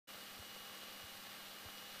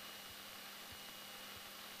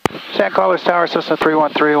San Carlos Tower, Cessna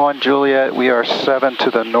 3131 Juliet. We are 7 to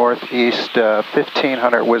the northeast,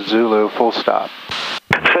 1500 with Zulu, full stop.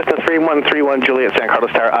 Cessna 3131 Juliet, San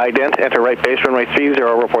Carlos Tower, ident, enter right base, runway 30,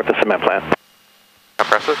 report the cement plant. I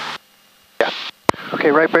press it? Yeah. Okay,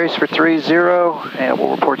 right base for 30, and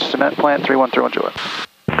we'll report to cement plant 3131 Juliet.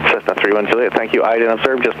 Cessna 31 Juliet, thank you, ident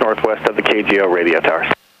observed just northwest of the KGO radio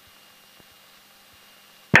tower.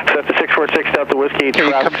 Cessna 646 Delta Whiskey,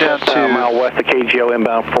 traffic down to a mile west of KGO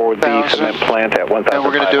inbound for the cement plant at 1,000. And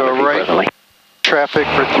we're going to do a right presently. Traffic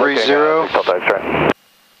for 30.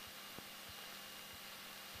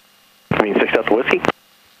 I mean 6 Delta Whiskey?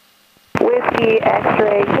 Whiskey,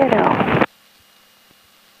 X-ray, you know.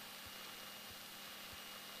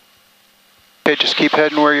 Okay, just keep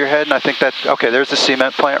heading where you're heading. I think that's, okay, there's the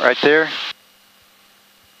cement plant right there.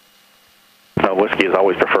 No, whiskey is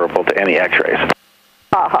always preferable to any X-rays.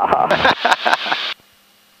 Ha ha ha.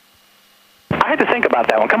 I had to think about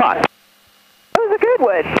that one, come on. That was a good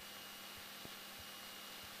one.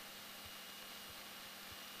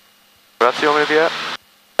 Where else do you want me to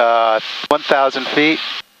be at? 1,000 feet.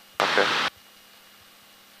 Okay.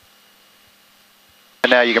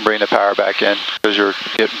 And now you can bring the power back in because you're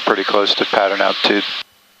getting pretty close to pattern altitude.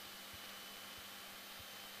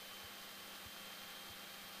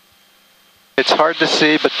 It's hard to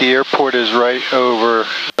see, but the airport is right over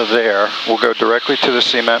there. We'll go directly to the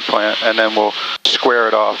cement plant, and then we'll square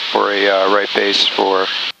it off for a right base for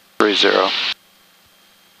 30.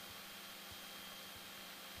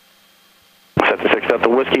 Set to 6 Delta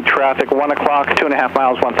Whiskey, traffic 1 o'clock, 2.5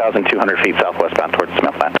 miles, 1,200 feet southwestbound towards the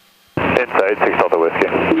cement plant. Inside 6 Delta Whiskey.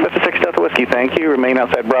 Set to 6 Delta Whiskey, thank you. Remain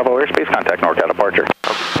outside Bravo airspace, contact NorCal departure.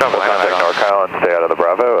 Contact NorCal and stay out of the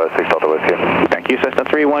Bravo, 6 Delta Whiskey. Thank you, Cessna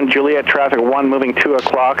 31 Juliet, traffic 1 moving 2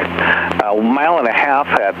 o'clock, a mile and a half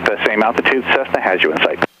at the same altitude. Cessna has you in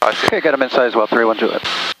sight. Okay, got him inside as well, 31 Juliet.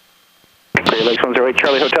 Clear Lakes 108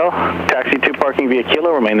 Charlie Hotel, taxi 2 parking via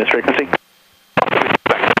Kilo, remain this frequency. Go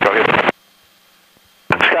ahead.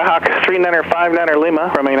 Skyhawk 39er 59er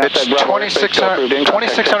Lima, remain outside Bravo.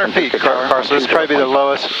 2,600 feet, Carson. This is probably the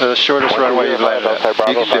lowest, the shortest runway you've landed at.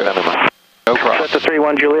 You can do it. No problem. Set to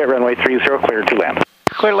 31 Juliet, runway 30, clear to land.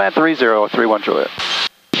 Clear to land 30, 31 Juliet.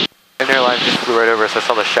 An airline just flew right over us. I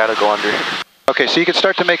saw the shadow go under. Okay, so you can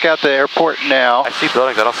start to make out the airport now. I see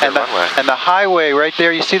buildings. I don't see a runway. And the highway right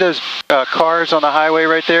there, you see those cars on the highway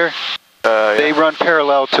right there? Yeah. They run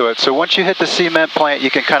parallel to it. So once you hit the cement plant,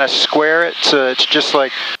 you can kind of square it. So it's just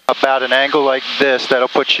like about an angle like this. That'll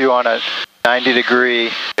put you on a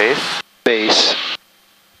 90-degree base.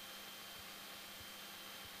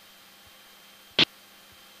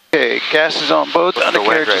 Okay, gas is on both.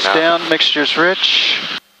 Undercarriage is down. Mixture's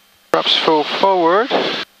rich. Drops full forward.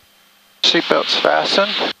 Seatbelts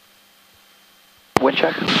fastened. Wind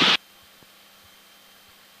check.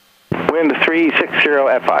 Wind 360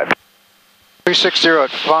 at 5. 360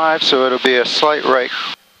 at 5, so it'll be a slight right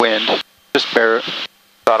wind. Just bear it.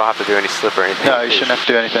 So I don't have to do any slip or anything? No, you shouldn't have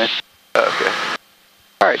to do anything. Okay.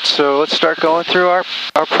 Alright, so let's start going through our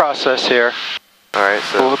process here. Alright,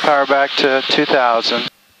 so... Pull the power back to 2,000.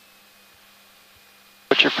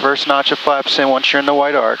 Put your first notch of flaps in once you're in the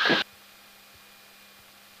white arc.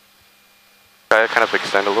 Try to kind of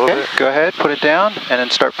extend a little bit. Go ahead, put it down, and then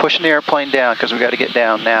start pushing the airplane down, because we got to get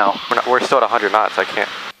down now. We're still at 100 knots, I can't...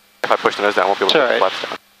 If I push the nose down, I won't be able to get the flaps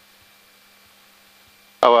down.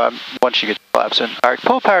 Oh, once you get the flaps in. Alright,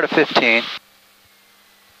 pull power to 15.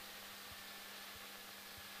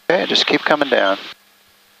 Okay, just keep coming down.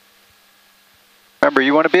 Remember,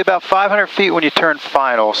 you want to be about 500 feet when you turn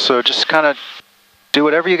final, so just kind of do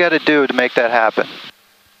whatever you got to do to make that happen.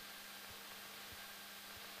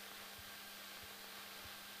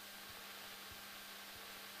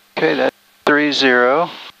 Okay, that's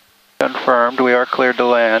 30. Confirmed, we are cleared to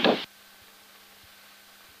land.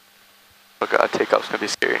 Oh god, takeoff's gonna be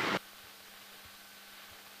scary.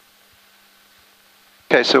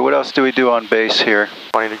 Okay, so what else do we do on base here?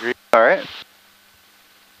 20 degrees. Alright.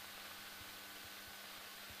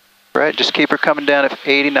 Right, just keep her coming down at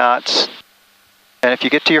 80 knots. And if you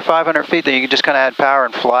get to your 500 feet, then you can just kind of add power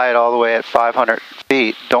and fly it all the way at 500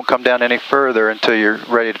 feet. Don't come down any further until you're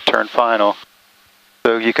ready to turn final.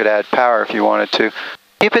 So you could add power if you wanted to.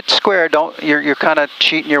 Keep it square. You're kind of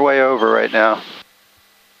cheating your way over right now.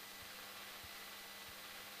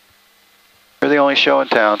 You're the only show in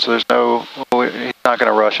town, so he's not going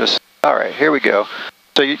to rush us. All right, here we go.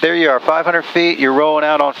 So there you are, 500 feet. You're rolling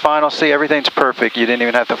out on final. See, everything's perfect. You didn't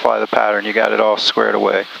even have to fly the pattern. You got it all squared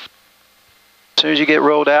away. As soon as you get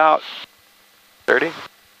rolled out, 30.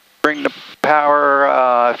 Bring the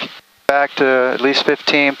power back to at least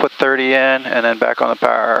 15, put 30 in, and then back on the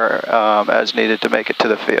power as needed to make it to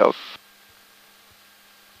the field.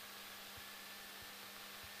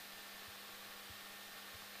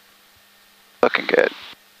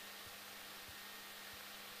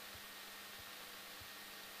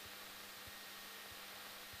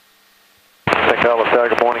 Carlos Tower,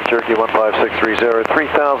 good morning, Cherokee 15630,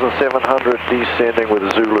 3,700 descending with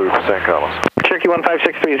Zulu for San Carlos. Cherokee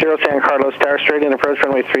 15630, San Carlos Tower, straight in approach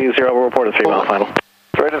runway 30, we'll report a 3 mile final.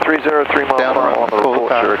 Straight in 30, 3 mile Down final on the full report,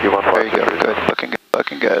 power. Cherokee There you go, 15630.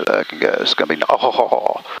 good, looking good. It's gonna be,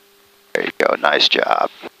 oh, there you go, nice job.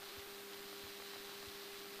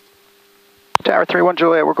 Tower 31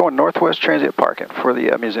 Juliet, we're going northwest transient parking for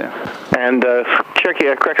the museum. And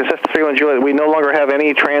Cherokee, correct, Cessna 31 Juliet, we no longer have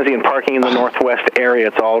any transient parking in the northwest area.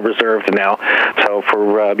 It's all reserved now. So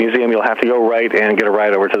for museum, you'll have to go right and get a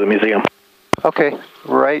ride over to the museum. Okay,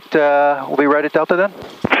 right, we'll be right at Delta then?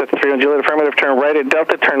 Cessna 31 Juliet, affirmative, turn right at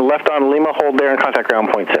Delta, turn left on Lima, hold there and contact ground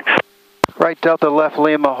point 6. Right Delta, left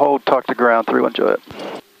Lima, hold, talk to ground, 31 Juliet.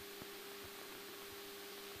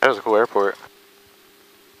 That was a cool airport.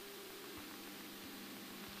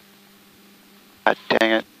 God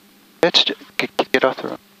dang it. It's just, get off the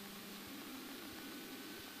road.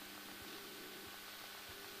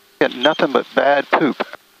 Get nothing but bad poop.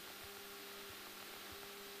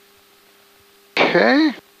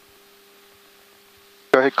 Okay.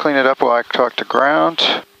 Go ahead, clean it up while I talk to ground.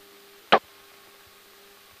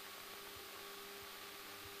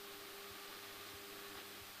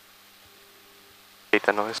 Hate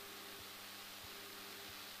that noise.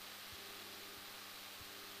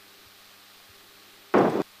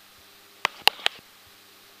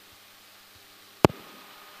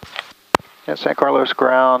 Yeah, San Carlos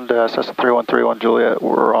ground, Cessna 3131 Juliet,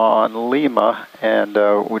 we're on Lima, and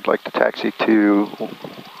we'd like to taxi to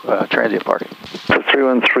transient parking. So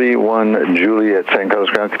 3131 Juliet, San Carlos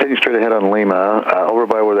ground, continue straight ahead on Lima, over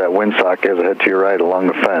by where that windsock is, ahead to your right along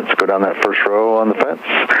the fence. Go down that first row on the fence.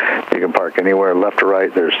 You can park anywhere left or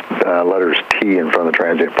right. There's letters T in front of the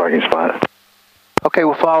transient parking spot. Okay,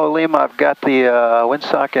 we'll follow Lima. I've got the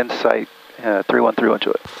windsock in sight, 3131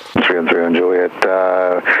 Juliet. 3131 Juliet,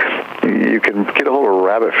 you can get a hold of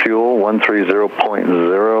Rabbit Fuel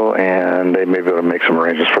 130.0, and they may be able to make some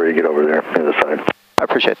arrangements for you to get over there to the side. I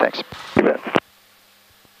appreciate it, thanks. You bet.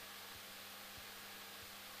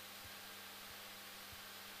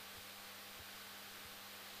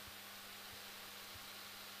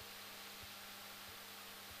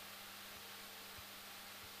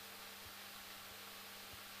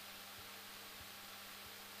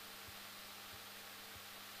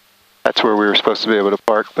 That's where we were supposed to be able to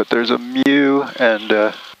park, but there's a Mew,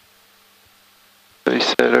 and they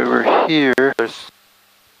said over here. There's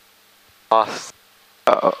lost.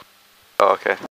 Uh-oh.